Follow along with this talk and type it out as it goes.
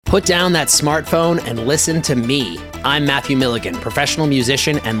Put down that smartphone and listen to me. I'm Matthew Milligan, professional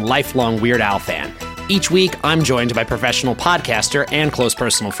musician and lifelong Weird Al fan. Each week, I'm joined by professional podcaster and close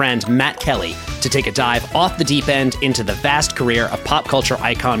personal friend Matt Kelly to take a dive off the deep end into the vast career of pop culture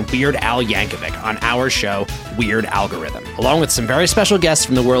icon Weird Al Yankovic on our show, Weird Algorithm. Along with some very special guests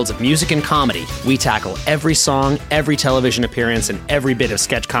from the worlds of music and comedy, we tackle every song, every television appearance, and every bit of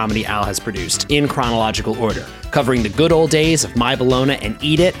sketch comedy Al has produced in chronological order, covering the good old days of My Bologna and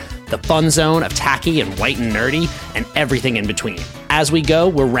Eat It, the fun zone of tacky and white and nerdy, and everything in between. As we go,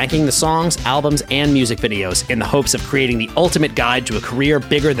 we're ranking the songs, albums, and music videos in the hopes of creating the ultimate guide to a career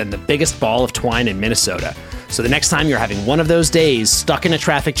bigger than the biggest ball of twine in Minnesota. So the next time you're having one of those days, stuck in a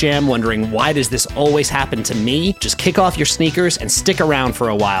traffic jam, wondering why does this always happen to me, just kick off your sneakers and stick around for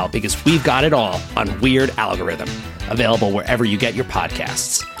a while because we've got it all on Weird Algorithm, available wherever you get your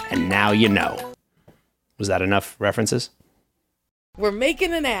podcasts. And now you know. Was that enough references? We're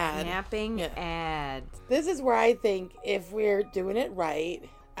making an ad. Napping ad. This is where I think if we're doing it right,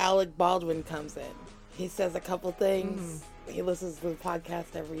 Alec Baldwin comes in. He says a couple things. He listens to the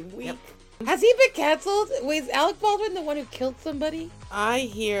podcast every week. Yep. Has he been canceled? Was Alec Baldwin the one who killed somebody? I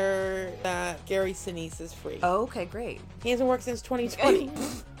hear that Gary Sinise is free. Oh, okay, great. He hasn't worked since 2020.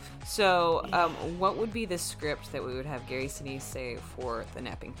 So, what would be the script that we would have Gary Sinise say for the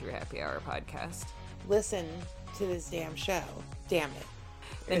Napping Through Happy Hour podcast? Listen to this damn show. Damn it.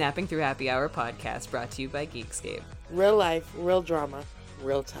 The Napping Through Happy Hour podcast brought to you by Geekscape. Real life, real drama,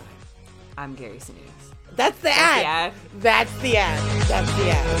 real time. I'm Gary Sinise. That's the ad. That's the ad. That's the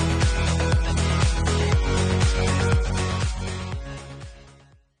ad.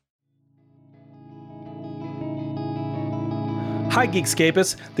 Hi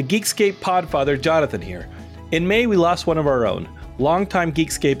Geekscapists, the Geekscape podfather Jonathan here. In May we lost one of our own, longtime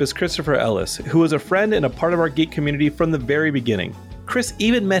Geekscapist Christopher Ellis, who was a friend and a part of our geek community from the very beginning. Chris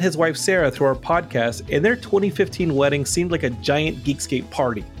even met his wife Sarah through our podcast, and their 2015 wedding seemed like a giant Geekscape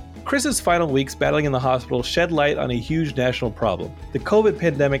party. Chris's final weeks battling in the hospital shed light on a huge national problem. The COVID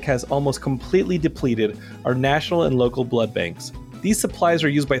pandemic has almost completely depleted our national and local blood banks. These supplies are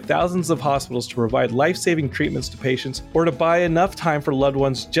used by thousands of hospitals to provide life-saving treatments to patients or to buy enough time for loved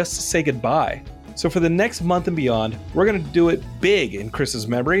ones just to say goodbye. So for the next month and beyond, we're going to do it big in Chris's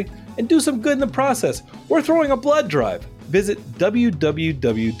memory and do some good in the process. We're throwing a blood drive. Visit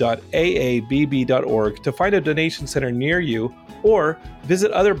www.aabb.org to find a donation center near you, or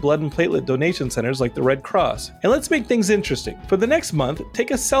visit other blood and platelet donation centers like the Red Cross. And let's make things interesting. For the next month,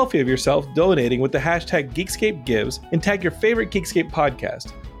 take a selfie of yourself donating with the hashtag GeekscapeGives and tag your favorite Geekscape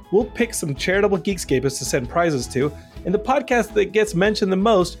podcast. We'll pick some charitable Geekscapists to send prizes to, and the podcast that gets mentioned the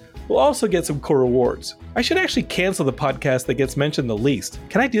most will also get some cool rewards. I should actually cancel the podcast that gets mentioned the least.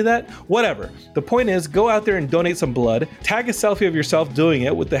 Can I do that? Whatever. The point is, go out there and donate some blood, tag a selfie of yourself doing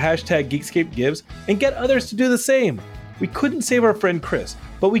it with the hashtag GeekscapeGives, and get others to do the same. We couldn't save our friend Chris,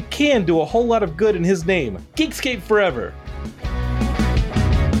 but we can do a whole lot of good in his name. Geekscape forever!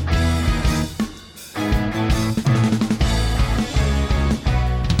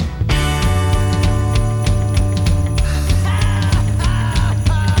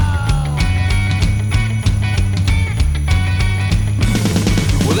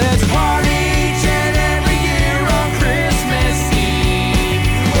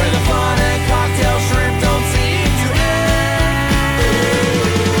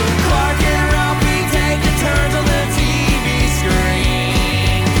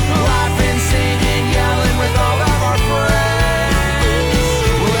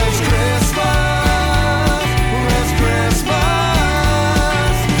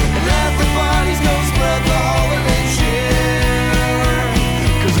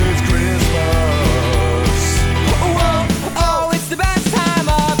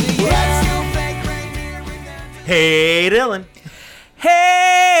 Hey, Dylan.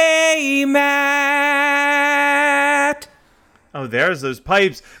 Hey, Matt! Oh, there's those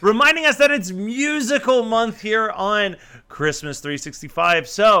pipes reminding us that it's musical month here on Christmas 365.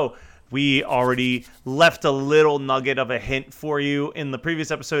 So we already left a little nugget of a hint for you in the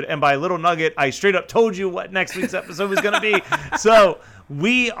previous episode. And by little nugget, I straight up told you what next week's episode was going to be. So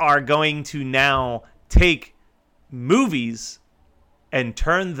we are going to now take movies and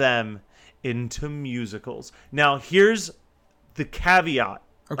turn them into musicals. Now, here's the caveat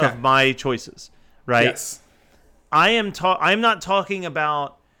of my choices, right? Yes. I'm not talking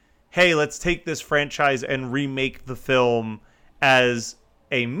about, hey, let's take this franchise and remake the film as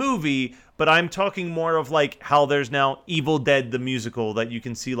a movie, but I'm talking more of like how there's now Evil Dead the musical that you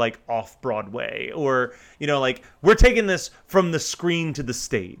can see like off Broadway, or like we're taking this from the screen to the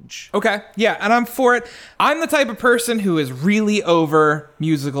stage. Okay, yeah, and I'm for it. I'm the type of person who is really over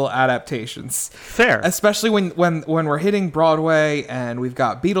musical adaptations. Fair. Especially when we're hitting Broadway and we've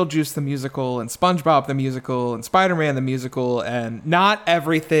got Beetlejuice the musical and SpongeBob the musical and Spider-Man the musical, and not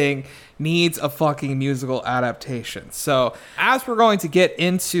everything needs a fucking musical adaptation. So as we're going to get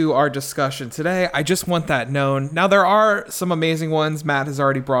into our discussion today, I just want that known. Now, there are some amazing ones. Matt has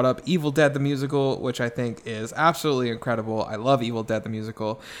already brought up Evil Dead the musical, which I think is absolutely incredible. I love Evil Dead the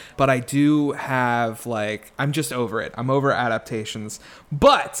musical, but I do have I'm just over it. I'm over adaptations.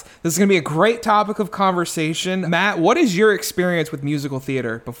 But this is going to be a great topic of conversation. Matt, what is your experience with musical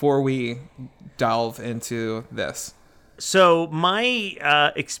theater before we delve into this? So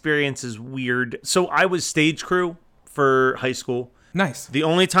my experience is weird. So I was stage crew for high school. Nice. The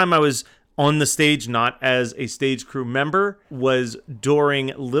only time I was on the stage, not as a stage crew member, was during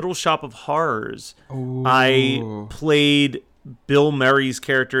Little Shop of Horrors. Ooh. I played Bill Murray's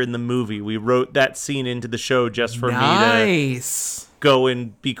character in the movie. We wrote that scene into the show just for me to go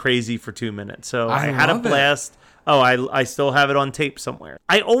and be crazy for 2 minutes. So I had a blast. Oh, I still have it on tape somewhere.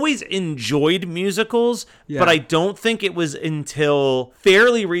 I always enjoyed musicals, but I don't think it was until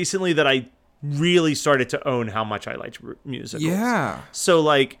fairly recently that I really started to own how much I liked musicals. Yeah. So,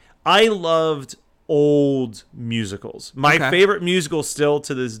 I loved old musicals. My favorite musical still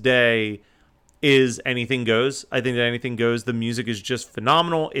to this day is Anything Goes. I think that Anything Goes, the music is just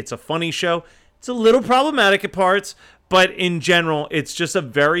phenomenal. It's a funny show. It's a little problematic at parts, but in general, it's just a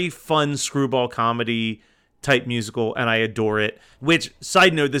very fun screwball comedy type musical, and I adore it. Which,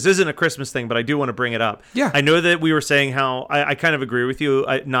 side note, this isn't a Christmas thing, but I do want to bring it up. Yeah. I know that we were saying how I kind of agree with you.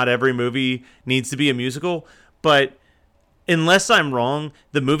 Not every movie needs to be a musical, but unless I'm wrong,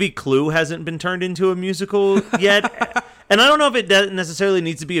 the movie Clue hasn't been turned into a musical yet. And I don't know if it necessarily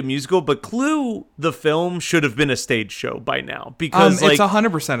needs to be a musical, but Clue, the film, should have been a stage show by now. Because it's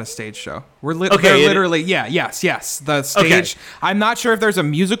 100% a stage show. We're literally, yes. The stage. Okay. I'm not sure if there's a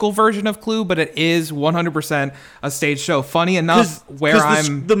musical version of Clue, but it is 100% a stage show. Funny enough,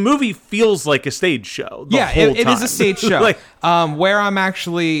 the movie feels like a stage show. It is a stage show. Where I'm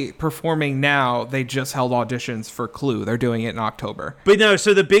actually performing now, they just held auditions for Clue. They're doing it in October. But no,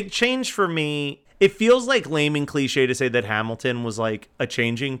 so the big change for me, it feels like lame and cliche to say that Hamilton was a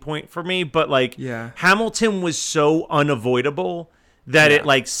changing point for me, but Hamilton was so unavoidable that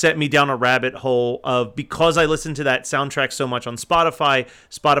it set me down a rabbit hole of, because I listened to that soundtrack so much on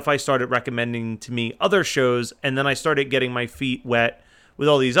Spotify started recommending to me other shows, and then I started getting my feet wet with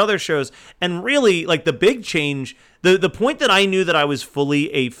all these other shows. And really, the big change, the point that I knew that I was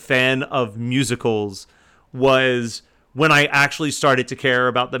fully a fan of musicals was when I actually started to care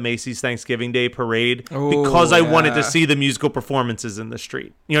about the Macy's Thanksgiving Day Parade, because I wanted to see the musical performances in the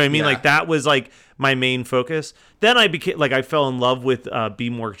street. You know what I mean? That was my main focus. Then I became I fell in love with Be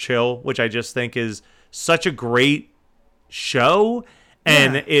More Chill, which I just think is such a great show,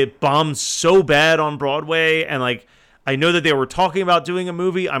 and it bombed so bad on Broadway. And I know that they were talking about doing a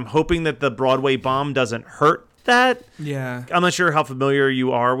movie. I'm hoping that the Broadway bomb doesn't hurt that. Yeah. I'm not sure how familiar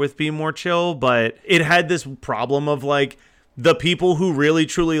you are with Be More Chill, but it had this problem of the people who really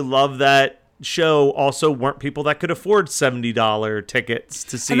truly love that show also weren't people that could afford $70 tickets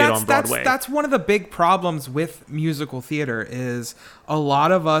to see it on Broadway. That's one of the big problems with musical theater is a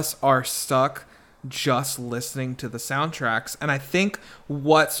lot of us are stuck just listening to the soundtracks. And I think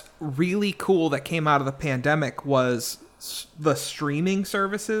what's really cool that came out of the pandemic was the streaming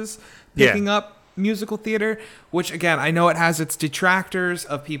services picking up musical theater, which again, I know it has its detractors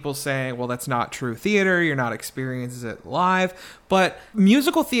of people saying, well, that's not true theater, you're not experiencing it live, but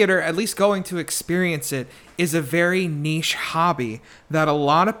musical theater, at least going to experience it, is a very niche hobby that a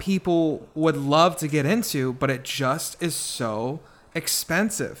lot of people would love to get into, but it just is so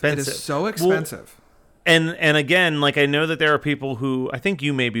expensive. It is so expensive. And again, I know that there are people who, I think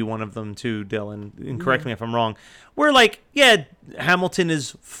you may be one of them too, Dylan, and correct me if I'm wrong, where Hamilton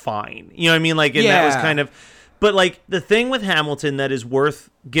is fine. You know what I mean? And that was kind of, but the thing with Hamilton that is worth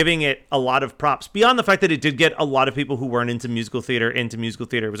giving it a lot of props, beyond the fact that it did get a lot of people who weren't into musical theater.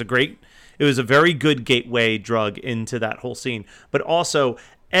 It was a very good gateway drug into that whole scene. But also,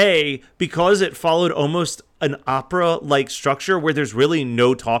 because it followed almost an opera-like structure where there's really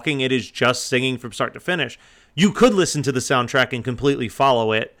no talking, it is just singing from start to finish. You could listen to the soundtrack and completely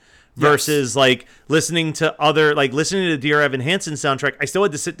follow it, versus listening to the Dear Evan Hansen soundtrack. I still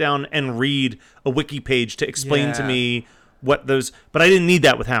had to sit down and read a wiki page to explain to me what those, but I didn't need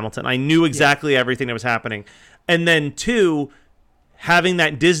that with Hamilton. I knew exactly everything that was happening. And then 2, having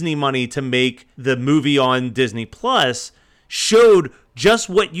that Disney money to make the movie on Disney Plus showed just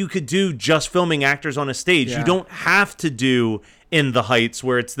what you could do just filming actors on a stage. Yeah. You don't have to do In the Heights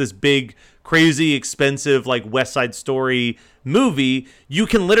where it's this big, crazy, expensive, like West Side Story movie. You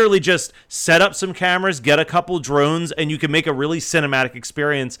can literally just set up some cameras, get a couple drones, and you can make a really cinematic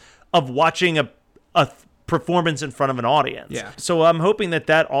experience of watching a performance in front of an audience. Yeah. So I'm hoping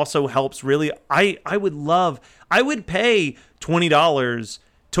that also helps really. I would pay $20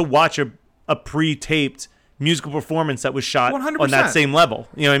 to watch a pre-taped musical performance that was shot 100%. on that same level.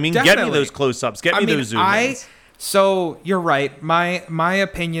 You know what I mean? Get me Definitely. those close-ups. Get me those zoom-ins. So you're right. My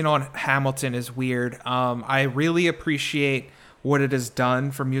opinion on Hamilton is weird. I really appreciate what it has done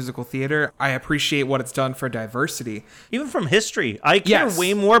for musical theater. I appreciate what it's done for diversity. Even from history. I care Yes.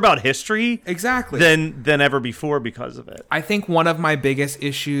 way more about history Exactly. than ever before because of it. I think one of my biggest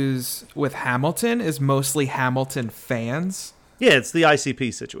issues with Hamilton is mostly Hamilton fans. Yeah, it's the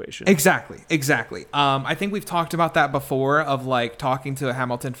ICP situation. Exactly. I think we've talked about that before, of like talking to a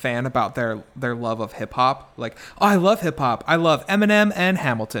Hamilton fan about their love of hip hop. Like, oh, I love hip hop. I love Eminem and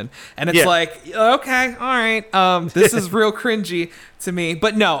Hamilton. And it's Yeah. like, okay, all right. This is real cringy to me.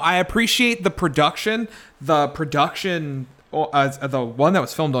 But no, I appreciate the production. The production, the one that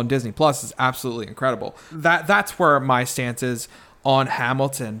was filmed on Disney Plus, is absolutely incredible. That's where my stance is on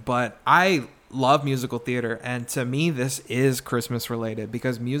Hamilton. But I love musical theater, and to me this is Christmas related,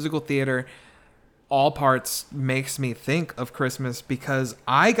 because musical theater all parts makes me think of Christmas, because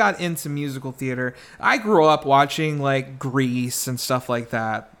I got into musical theater. I grew up watching like Grease and stuff like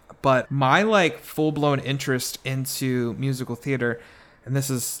that, but my like full-blown interest into musical theater, and this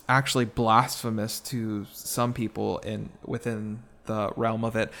is actually blasphemous to some people within the realm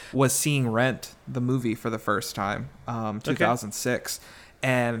of it, was seeing Rent, the movie, for the first time, 2006.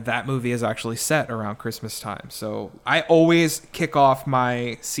 And that movie is actually set around Christmas time. So I always kick off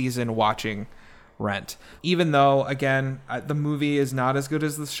my season watching Rent. Even though, again, the movie is not as good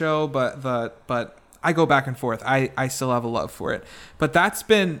as the show, but I go back and forth. I still have a love for it. But that's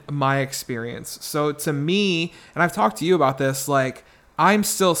been my experience. So to me, and I've talked to you about this, like, I'm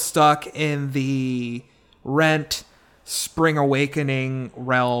still stuck in the Rent, Spring Awakening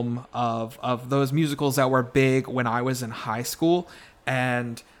realm of those musicals that were big when I was in high school.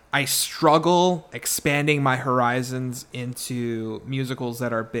 And I struggle expanding my horizons into musicals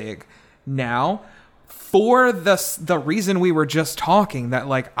that are big now, for the reason we were just talking, that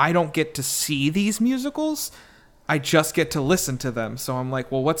like I don't get to see these musicals, I just get to listen to them. So I'm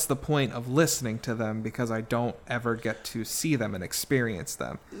like, well, what's the point of listening to them, because I don't ever get to see them and experience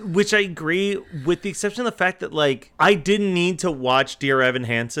them. Which I agree, with the exception of the fact that like I didn't need to watch Dear Evan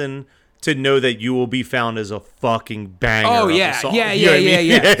Hansen to know that You Will Be Found is a fucking banger. Oh, of a yeah. song. Yeah. You know what I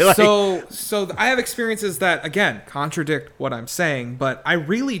mean? Like, So I have experiences that, again, contradict what I'm saying, but I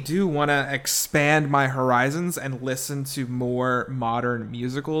really do want to expand my horizons and listen to more modern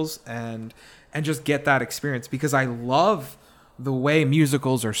musicals and just get that experience, because I love the way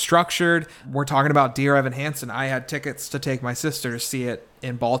musicals are structured. We're talking about Dear Evan Hansen. I had tickets to take my sister to see it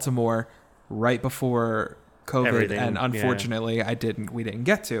in Baltimore right before COVID, Everything, and unfortunately we didn't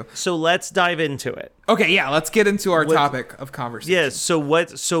get to. So let's dive into it. Okay, yeah, let's get into our topic of conversation. Yeah,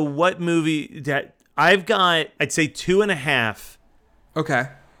 so what movie that I've got, I'd say 2.5, Okay.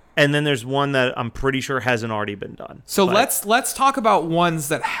 and then there's one that I'm pretty sure hasn't already been done. So But let's talk about ones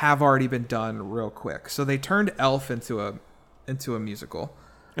that have already been done real quick. So they turned Elf into a musical.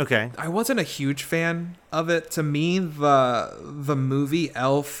 okay. I wasn't a huge fan of it. To me, the movie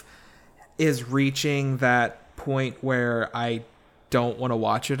Elf is reaching that point where I don't want to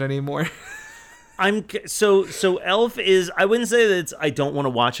watch it anymore. So Elf is, I wouldn't say that I don't want to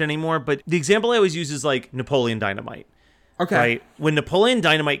watch anymore, but the example I always use is like Napoleon Dynamite. Okay. Right? When Napoleon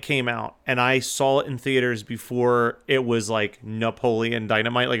Dynamite came out and I saw it in theaters before it was like Napoleon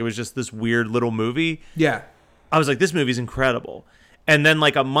Dynamite, like it was just this weird little movie, Yeah. I was like, this movie's incredible. And then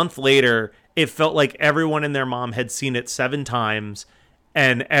like a month later, it felt like everyone and their mom had seen it 7 times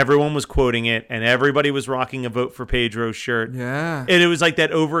and everyone was quoting it and everybody was rocking a Vote for Pedro shirt. Yeah. And it was like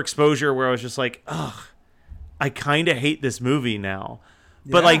that overexposure where I was just like, ugh, I kind of hate this movie now.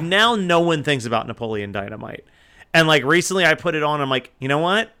 But Yeah. like now no one thinks about Napoleon Dynamite. And like recently I put it on, I'm like, you know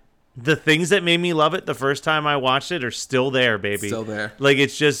what? The things that made me love it the first time I watched it are still there, baby. Still there. Like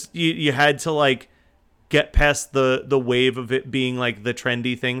it's just, you had to like get past the wave of it being like the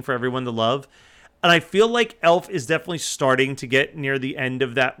trendy thing for everyone to love. And I feel like Elf is definitely starting to get near the end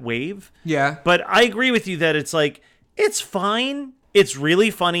of that wave. Yeah. But I agree with you that it's like, it's fine. It's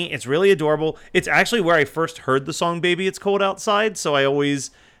really funny. It's really adorable. It's actually where I first heard the song Baby It's Cold Outside. So I always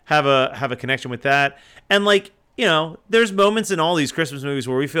have a connection with that. And like, you know, there's moments in all these Christmas movies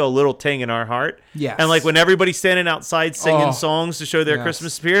where we feel a little ting in our heart. Yes. And like when everybody's standing outside singing songs to show their yes.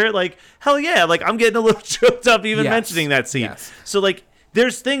 Christmas spirit, like, hell yeah, like I'm getting a little choked up even Yes. mentioning that scene. Yes. So like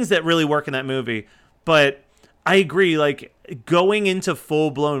there's things that really work in that movie, but I agree, like going into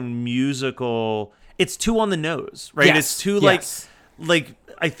full blown musical, it's too on the nose, right? Yes. It's too Yes. like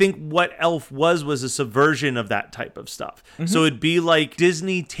I think what Elf was a subversion of that type of stuff. So it'd be like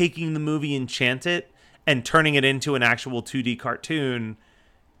Disney taking the movie Enchanted and turning it into an actual 2D cartoon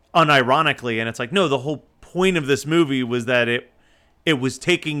unironically. And it's like, no, the whole point of this movie was that it was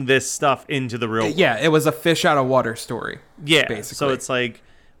taking this stuff into the real world. Yeah, it was a fish out of water story. Yeah. basically. So it's like,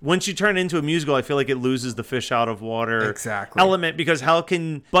 once you turn it into a musical, I feel like it loses the fish out of water Exactly. element, because how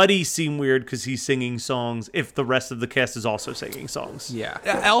can Buddy seem weird because he's singing songs if the rest of the cast is also singing songs? Yeah.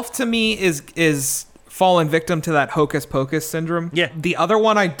 Elf to me is fallen victim to that hocus pocus syndrome. Yeah. The other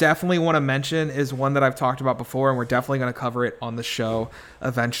one I definitely want to mention is one that I've talked about before, and we're definitely going to cover it on the show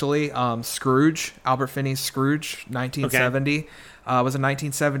eventually. Scrooge, Albert Finney's Scrooge, 1970. Was a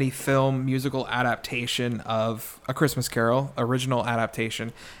 1970 film musical adaptation of A Christmas Carol, original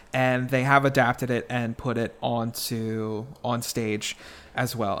adaptation, and they have adapted it and put it on stage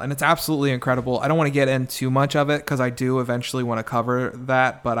as well. And it's absolutely incredible. I don't want to get in too much of it because I do eventually want to cover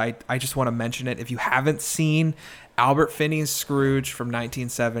that, but I just want to mention it. If you haven't seen Albert Finney's Scrooge from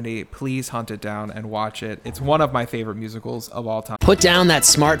 1970, please hunt it down and watch it. It's one of my favorite musicals of all time. Put down that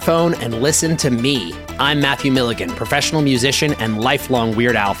smartphone and listen to me. I'm Matthew Milligan, professional musician and lifelong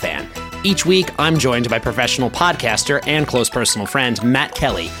Weird Al fan. Each week, I'm joined by professional podcaster and close personal friend Matt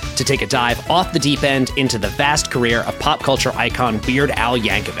Kelly to take a dive off the deep end into the vast career of pop culture icon Weird Al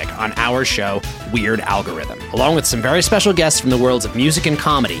Yankovic on our show, Weird Algorithm. Along with some very special guests from the worlds of music and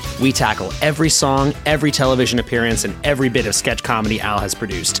comedy, we tackle every song, every television appearance, and every bit of sketch comedy Al has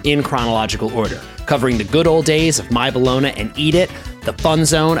produced in chronological order, covering the good old days of My Bologna and Eat It, the fun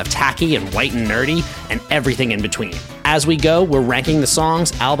zone of tacky and white and nerdy, and everything in between. As we go, we're ranking the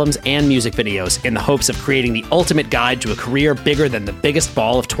songs, albums, and music videos in the hopes of creating the ultimate guide to a career bigger than the biggest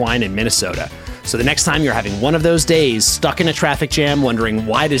ball of twine in Minnesota. So the next time you're having one of those days, stuck in a traffic jam, wondering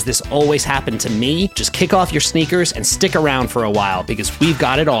why does this always happen to me, just kick off your sneakers and stick around for a while, because we've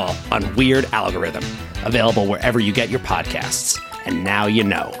got it all on Weird Algorithm, available wherever you get your podcasts. And now you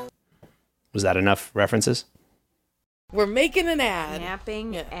know. Was that enough references? We're making an ad.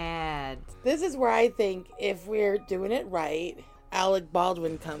 Napping Yeah. ad. This is where I think if we're doing it right, Alec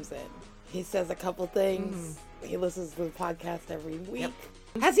Baldwin comes in. He says a couple things. He listens to the podcast every week.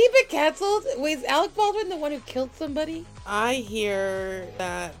 Has he been canceled? Wait, is Alec Baldwin the one who killed somebody? I hear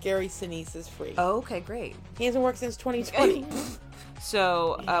that Gary Sinise is free. Oh, okay, great. He hasn't worked since 2020.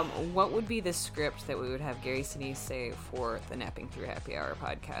 So, what would be the script that we would have Gary Sinise say for the Napping Through Happy Hour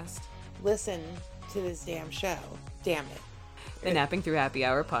podcast? Listen to this damn show. Damn it. The Napping Through Happy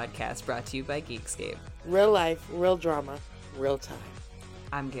Hour podcast, brought to you by Geekscape. Real life, real drama, real time.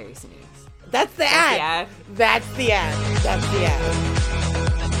 I'm Gary Sinise. That's the ad. That's the ad. That's the ad.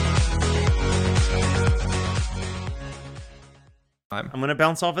 I'm gonna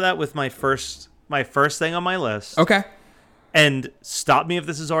bounce off of that with my first thing on my list. Okay. And stop me if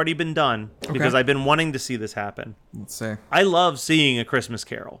this has already been done, because I've been wanting to see this happen. Let's see. I love seeing A Christmas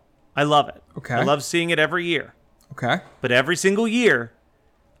Carol. I love it. Okay. I love seeing it every year. Okay. But every single year,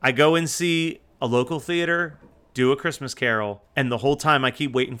 I go and see a local theater do A Christmas Carol, and the whole time I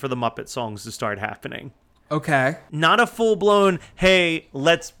keep waiting for the Muppet songs to start happening. Okay. Not a full-blown, hey,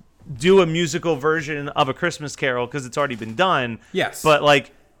 let's do a musical version of A Christmas Carol, because it's already been done. Yes. But,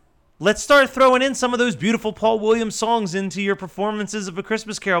 like, let's start throwing in some of those beautiful Paul Williams songs into your performances of A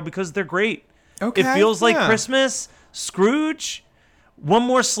Christmas Carol, because they're great. Okay. It feels like yeah. Christmas, Scrooge, One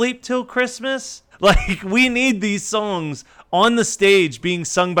More Sleep Till Christmas. Like, we need these songs on the stage being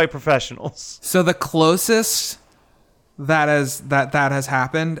sung by professionals. So the closest that has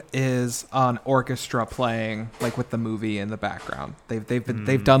happened is an orchestra playing, like, with the movie in the background.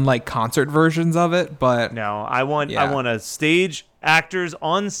 They've done like concert versions of it, but No, I want Yeah. a stage actors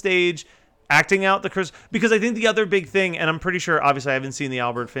on stage acting out the Christmas, because I think the other big thing, and I'm pretty sure, obviously I haven't seen the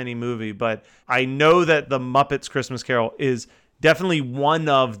Albert Finney movie, but I know that the Muppets Christmas Carol is definitely one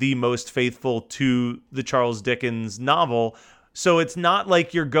of the most faithful to the Charles Dickens novel. So it's not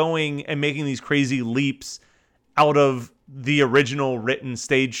like you're going and making these crazy leaps out of the original written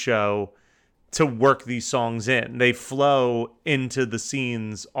stage show to work these songs in. They flow into the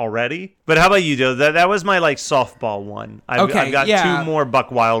scenes already. But how about you, Joe? That was my like softball one. I've got two more Buck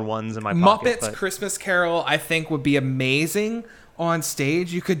Wild ones in my pocket. Muppets Christmas Carol, I think, would be amazing on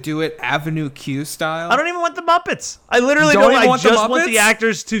stage. You could do it Avenue Q style. I don't even want the Muppets. I literally Don't don't. even I want the just want the Muppets?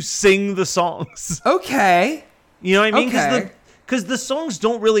 actors to sing the songs. Okay. You know what I mean? Okay. Because the songs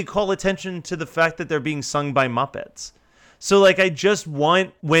don't really call attention to the fact that they're being sung by Muppets. So, like, I just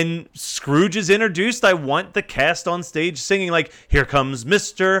want, when Scrooge is introduced, I want the cast on stage singing, like, here comes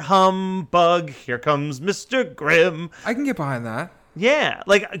Mr. Humbug, here comes Mr. Grimm. I can get behind that. Yeah,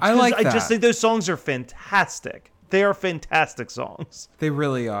 like, I just that. think those songs are fantastic. They are fantastic songs. They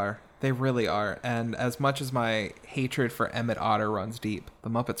really are. They really are. And as much as my hatred for Emmett Otter runs deep, The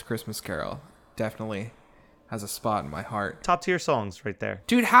Muppets Christmas Carol definitely has a spot in my heart. Top tier songs right there.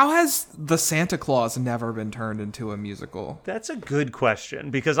 Dude, how has The Santa Claus never been turned into a musical? That's a good question,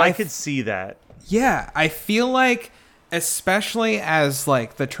 because I could see that. Yeah, I feel like, especially as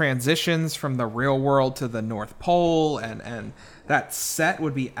like the transitions from the real world to the North Pole and that set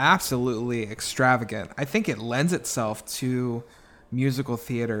would be absolutely extravagant. I think it lends itself to musical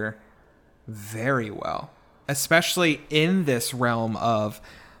theater very well, especially in this realm of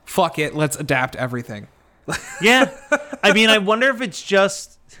fuck it, let's adapt everything. Yeah. I mean, I wonder if it's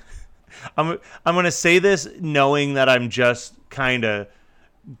just, I'm going to say this knowing that I'm just kind of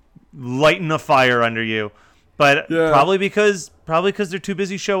lighting a fire under you, but probably because they're too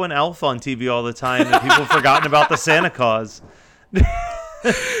busy showing Elf on TV all the time that people have forgotten about the Santa Claus.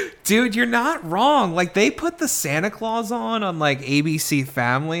 Dude, you're not wrong. Like, they put the Santa Claus on like ABC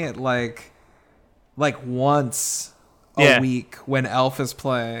Family at like once a week when Elf is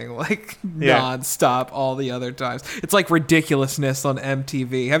playing, like nonstop all the other times. It's like Ridiculousness on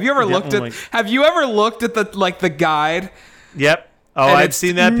MTV. Have you ever looked at the guide? Yep. Oh, I've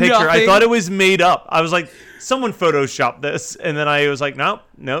seen that picture. I thought it was made up. I was like, someone photoshopped this, and then I was like, nope,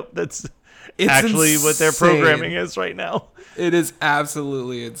 that's actually what their programming is right now. It is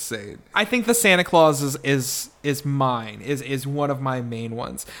absolutely insane. I think the Santa Claus is mine, is one of my main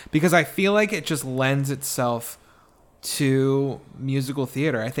ones, because I feel like it just lends itself to musical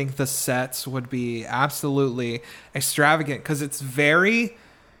theater. I think the sets would be absolutely extravagant because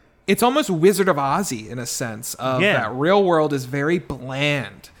it's almost Wizard of Ozzy in a sense of that real world is very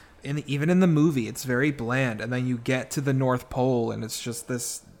bland. Even in the movie, it's very bland. And then you get to the North Pole and it's just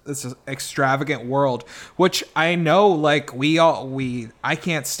this extravagant world, which I know, like, I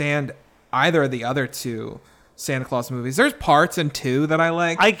can't stand either of the other two Santa Claus movies. There's parts in 2 that I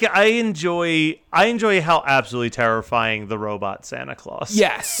like. I enjoy how absolutely terrifying the robot Santa Claus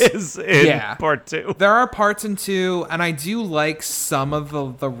is in part 2. There are parts in 2, and I do like some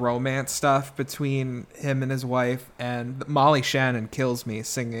of the romance stuff between him and his wife, and Molly Shannon kills me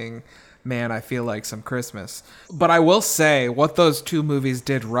singing Man, I Feel Like Some Christmas. But I will say what those 2 movies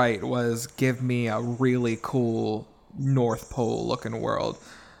did right was give me a really cool North Pole looking world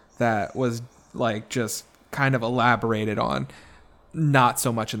that was like just kind of elaborated on, not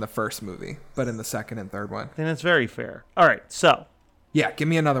so much in the first movie, but in the second and third one. And it's very fair. All right, so. Yeah, give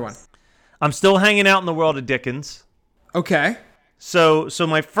me another one. I'm still hanging out in the world of Dickens. Okay. So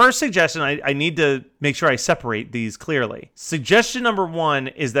my first suggestion, I need to make sure I separate these clearly. Suggestion number 1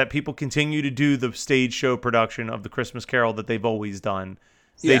 is that people continue to do the stage show production of the Christmas Carol that they've always done.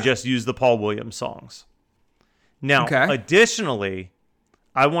 They just use the Paul Williams songs. Now, additionally,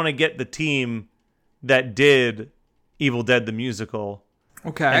 I want to get the team that did Evil Dead the musical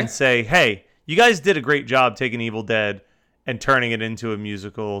and say, hey, you guys did a great job taking Evil Dead and turning it into a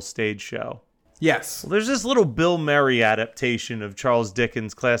musical stage show. Yes. Well, there's this little Bill Murray adaptation of Charles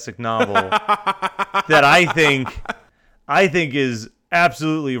Dickens' classic novel that I think is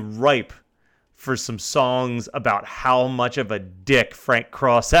absolutely ripe for some songs about how much of a dick Frank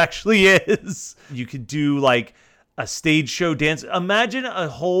Cross actually is. You could do like a stage show dance. Imagine a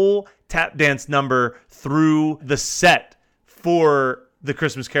whole tap dance number through the set for the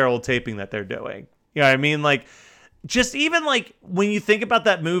Christmas Carol taping that they're doing. You know what I mean? Like, just even like when you think about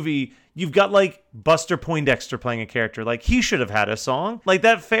that movie, you've got like Buster Poindexter playing a character. Like, he should have had a song. Like,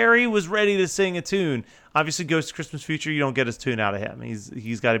 that fairy was ready to sing a tune. Obviously, Ghost of Christmas Future, you don't get his tune out of him.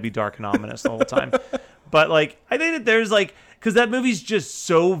 He's got to be dark and ominous the whole time. But like, I think that there's like, because that movie's just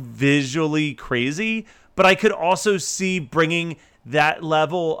so visually crazy. But I could also see bringing that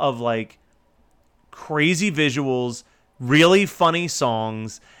level of like crazy visuals, really funny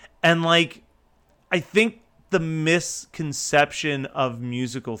songs, and like, I think the misconception of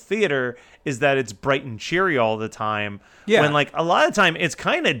musical theater is that it's bright and cheery all the time. Yeah. When like a lot of the time it's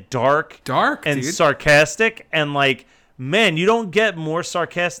kind of dark and dude. Sarcastic, and like, man, you don't get more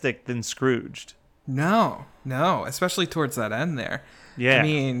sarcastic than Scrooged. No, especially towards that end there. Yeah. I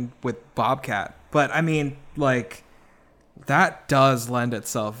mean, with Bobcat. But I mean, like, that does lend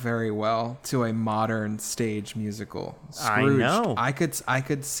itself very well to a modern stage musical. Scrooged, I know. I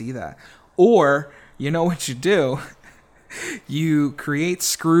could see that. Or, you know what you do? you create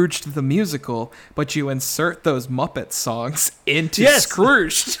Scrooged the musical, but you insert those Muppet songs into Yes.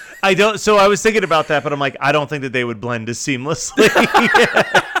 Scrooged. I don't. So I was thinking about that, but I'm like, I don't think that they would blend as seamlessly.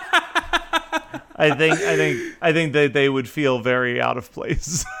 I think that they would feel very out of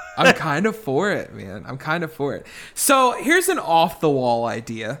place. I'm kind of for it, man. I'm kind of for it. So here's an off-the-wall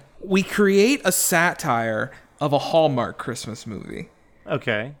idea. We create a satire of a Hallmark Christmas movie.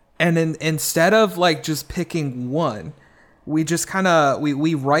 Okay. And instead of like just picking one, we just kind of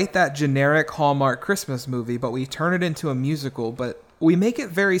we write that generic Hallmark Christmas movie, but we turn it into a musical, but we make it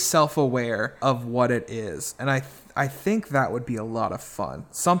very self-aware of what it is. And I think that would be a lot of fun.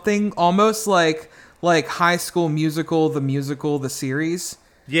 Something almost like High School Musical, the series.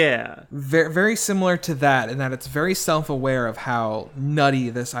 Yeah. Very, very similar to that, in that it's very self-aware of how nutty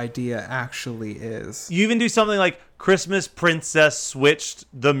this idea actually is. You even do something like Christmas Princess Switched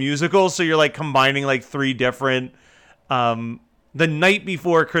the musical, so you're like combining like three different the night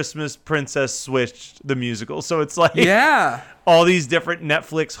before Christmas Princess Switched the musical. So it's like Yeah. all these different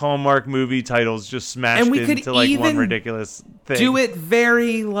Netflix Hallmark movie titles just smashed And we could into like one even ridiculous thing. do it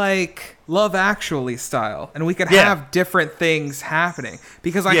very like Love Actually style, and we could Yeah. have different things happening,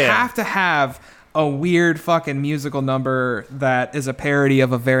 because I Yeah. have to have a weird fucking musical number that is a parody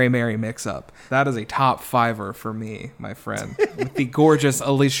of a Very Merry Mix-Up. That is a top fiver for me, my friend, with the gorgeous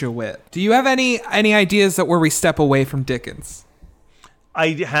Alicia Witt. Do you have any ideas that where we step away from Dickens?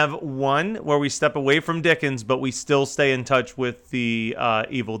 I have one where we step away from Dickens, but we still stay in touch with the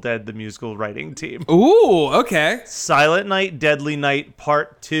Evil Dead, the musical writing team. Ooh, okay. Silent Night, Deadly Night,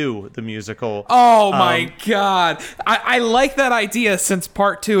 Part 2, the musical. Oh my god. I like that idea, since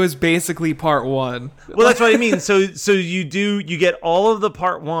part 2 is basically part 1. Well, that's what I mean. So you get all of the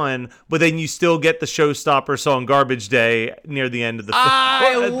Part 1, but then you still get the showstopper song Garbage Day near the end of the film.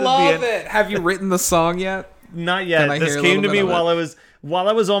 I At the love end. it. Have you written the song yet? Not yet. Can I This hear a came to little me bit of while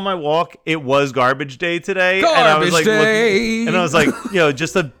I was on my walk. It was Garbage Day today, Garbage and I was like Day. and I was like,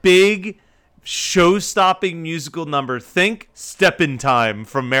 just a big show-stopping musical number. Think Step in Time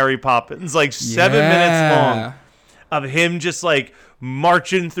from Mary Poppins, like 7 minutes long, of him just like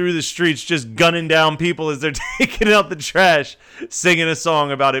marching through the streets, just gunning down people as they're taking out the trash, singing a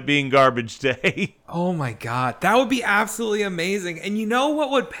song about it being Garbage Day. Oh my god. That would be absolutely amazing. And you know what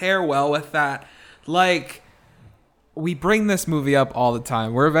would pair well with that? Like, we bring this movie up all the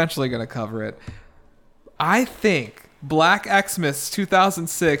time. We're eventually going to cover it. I think Black Xmas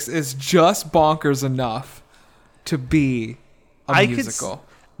 2006 is just bonkers enough to be a musical.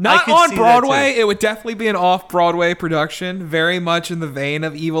 Not could on see that Broadway. too. It would definitely be an off-Broadway production, very much in the vein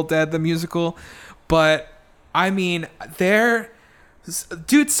of Evil Dead the musical. But I mean,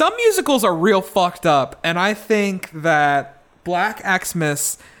 dude, some musicals are real fucked up, and I think that Black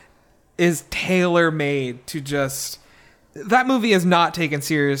Xmas is tailor-made to just... That movie is not taken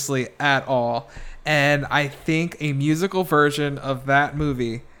seriously at all. And I think a musical version of that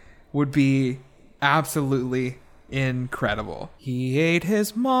movie would be absolutely incredible. He ate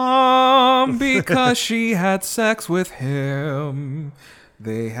his mom because she had sex with him.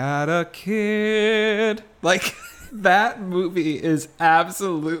 They had a kid. Like, that movie is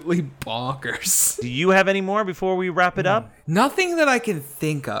absolutely bonkers. Do you have any more before we wrap it up? Nothing that I can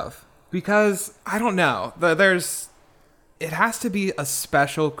think of, because I don't know. It has to be a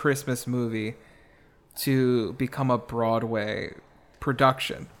special Christmas movie to become a Broadway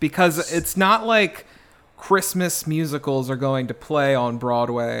production, because it's not like Christmas musicals are going to play on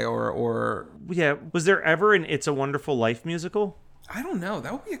Broadway or Yeah. Was there ever an It's a Wonderful Life musical? I don't know.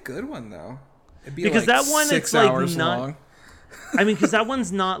 That would be a good one though. It'd be Because like that one, 6 it's like hours not. long. I mean, because that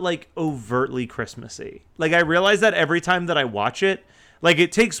one's not like overtly Christmassy. Like, I realize that every time that I watch it, like,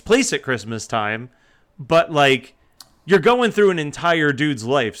 it takes place at Christmas time, but like, you're going through an entire dude's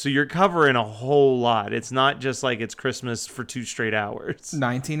life, so you're covering a whole lot. It's not just like it's Christmas for 2 straight hours.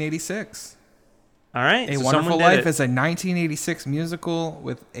 1986. All right, A so Wonderful someone did Life it. is a 1986 musical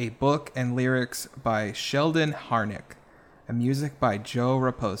with a book and lyrics by Sheldon Harnick, and music by Joe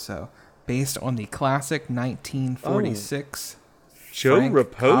Raposo, based on the classic 1946 Joe Frank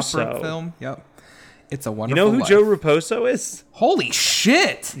Raposo. Capra film. Yep. It's a You Wonderful know who Life. Joe Raposo is? Holy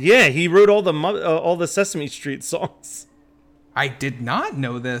shit! Yeah, he wrote all the Sesame Street songs, I did not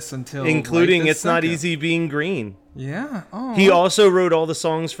know this until including right this "It's Not second. Easy Being Green." Yeah. Oh. He also wrote all the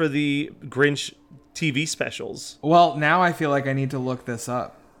songs for the Grinch TV specials. Well, now I feel like I need to look this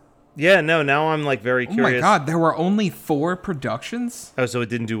up. Yeah, no, now I'm like very Oh curious. my god, there were only 4 productions? Oh, so it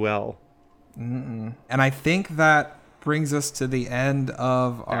didn't do well. And I think that brings us to the end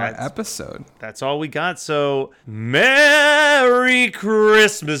of our That's- episode. That's all we got. So, Merry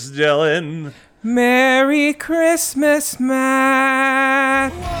Christmas, Dylan. Merry Christmas,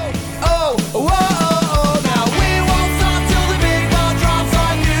 Matt. Oh, whoa, now we won't stop till the big ball drops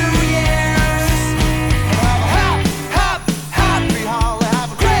on New Year's. Happy holly,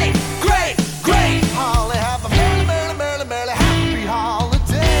 have a great holly, have a merry happy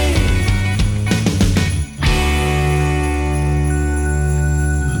holiday.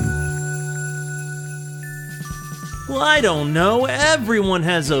 Well, I don't know. Everyone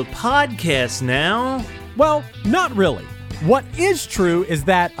has a podcast now. Well, not really. What is true is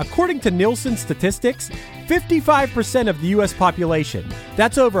that, according to Nielsen statistics, 55% of the U.S. population,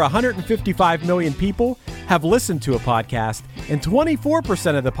 that's over 155 million people, have listened to a podcast, and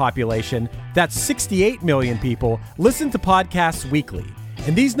 24% of the population, that's 68 million people, listen to podcasts weekly.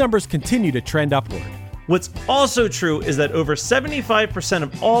 And these numbers continue to trend upward. What's also true is that over 75%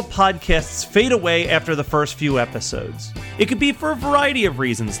 of all podcasts fade away after the first few episodes. It could be for a variety of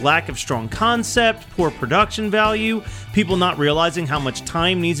reasons: lack of strong concept, poor production value, people not realizing how much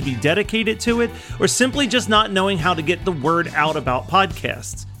time needs to be dedicated to it, or simply just not knowing how to get the word out about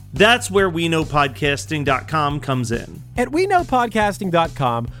podcasts. That's where WeKnowPodcasting.com comes in. At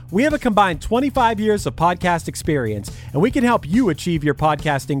WeKnowPodcasting.com, we have a combined 25 years of podcast experience, and we can help you achieve your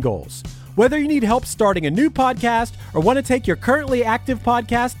podcasting goals. Whether you need help starting a new podcast or want to take your currently active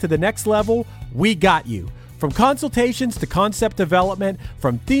podcast to the next level, we got you. From consultations to concept development,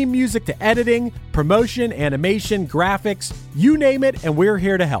 from theme music to editing, promotion, animation, graphics, you name it, and we're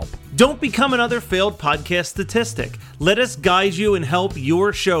here to help. Don't become another failed podcast statistic. Let us guide you and help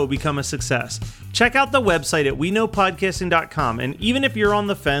your show become a success. Check out the website at WeKnowPodcasting.com, and even if you're on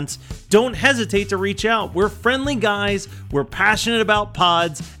the fence, don't hesitate to reach out. We're friendly guys, we're passionate about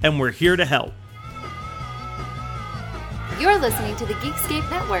pods, and we're here to help. You're listening to the Geekscape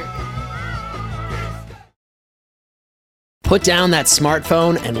Network. Put down that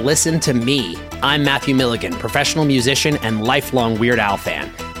smartphone and listen to me. I'm Matthew Milligan, professional musician and lifelong Weird Al fan.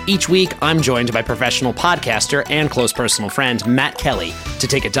 Each week, I'm joined by professional podcaster and close personal friend Matt Kelly to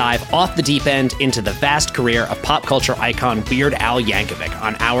take a dive off the deep end into the vast career of pop culture icon Weird Al Yankovic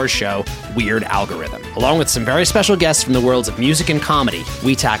on our show, Weird Algorithm. Along with some very special guests from the worlds of music and comedy,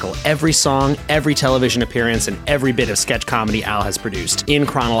 we tackle every song, every television appearance, and every bit of sketch comedy Al has produced in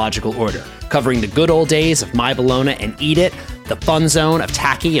chronological order, covering the good old days of My Bologna and Eat It, the fun zone of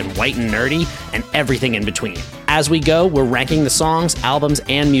tacky and white and nerdy, and everything in between. As we go, we're ranking the songs, albums,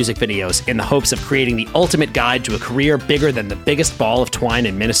 and music videos in the hopes of creating the ultimate guide to a career bigger than the biggest ball of twine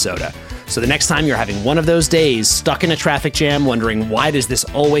in Minnesota. So the next time you're having one of those days, stuck in a traffic jam, wondering why does this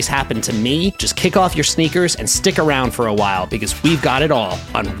always happen to me, just kick off your sneakers and stick around for a while, because we've got it all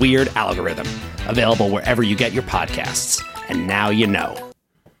on Weird Algorithm, available wherever you get your podcasts. And now you know.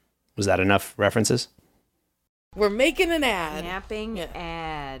 Was that enough references? We're making an ad. Napping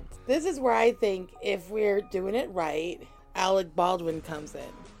ad. This is where I think if we're doing it right, Alec Baldwin comes in.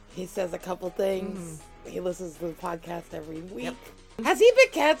 He says a couple things. He listens to the podcast every week. Yep. Has he been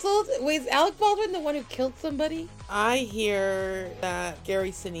canceled? Wait, is Alec Baldwin the one who killed somebody? I hear that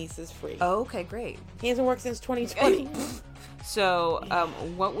Gary Sinise is free. Oh, okay, great. He hasn't worked since 2020. So,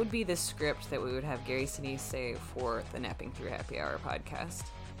 what would be the script that we would have Gary Sinise say for the Napping Through Happy Hour podcast?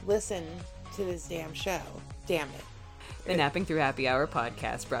 Listen to this damn show. Damn it. The Napping Through Happy Hour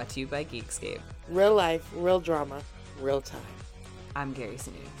podcast, brought to you by Geekscape. Real life, real drama, real time. I'm Gary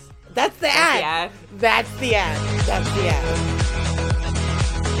Sinise. That's the ad. That's the ad. That's the ad.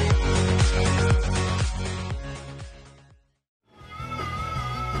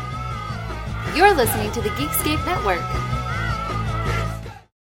 You're listening to the Geekscape Network.